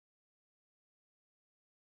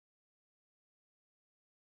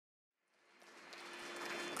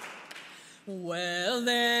Well,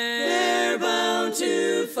 they're bound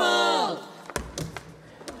to fall.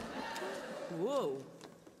 Whoa.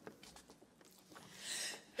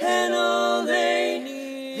 And all they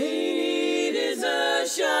need is a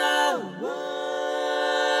show of.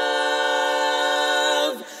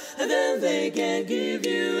 And then they can't give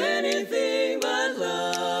you anything but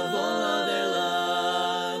love, all of their love.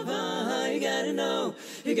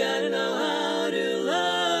 You gotta know how to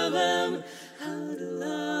love them, how to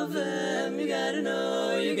love them. You gotta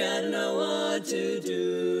know what to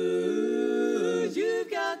do. You've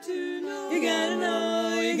got to know, you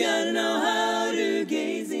gotta know how to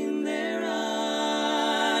gaze in their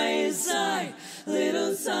eyes. Sigh,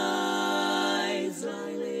 little sighs,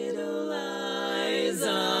 like little eyes.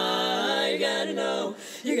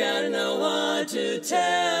 You gotta know what to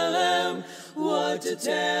tell them, what to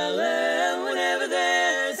tell them whenever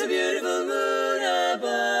there's a beautiful moon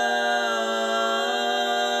above.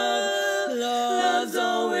 Love's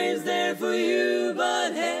always there for you,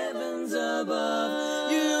 but heaven's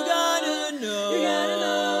above. You gotta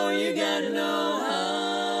know how.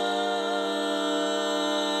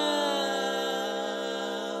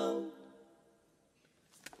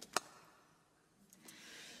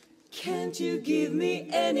 Can't you give me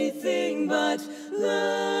anything but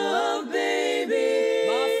love, baby?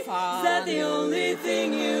 Is that the only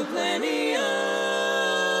thing you plenty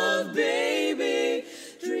of, baby?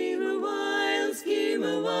 Dream a while, scheme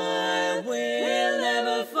a while, we'll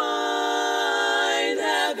never find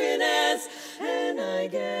happiness. And I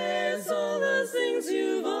guess all those things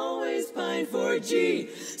you've always pined for. Gee,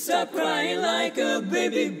 stop crying like a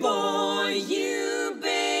baby boy, you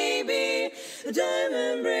baby.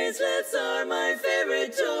 Diamond bracelets are my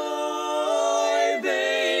favorite toy,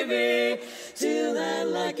 baby. Till that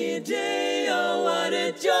lucky day, oh what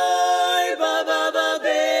a joy, ba-ba-ba,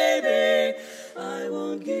 baby. I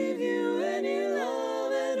won't give you any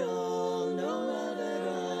love at all, no love at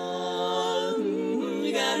all.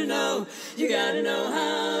 You gotta know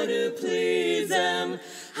how to please them,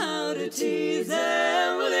 how to tease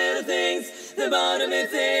them with little things that bother me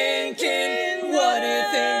thinking. What do you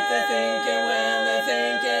think they're thinking when they're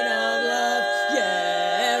thinking of love?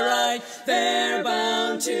 Yeah, right, they're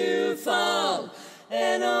bound to fall,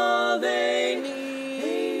 and all they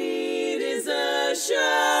need is a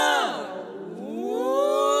show.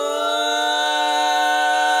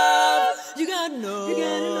 You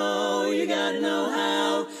gotta know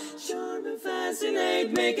how. Charm and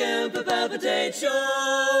fascinate, make them palpitate,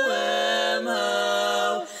 show them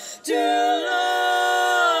how to love.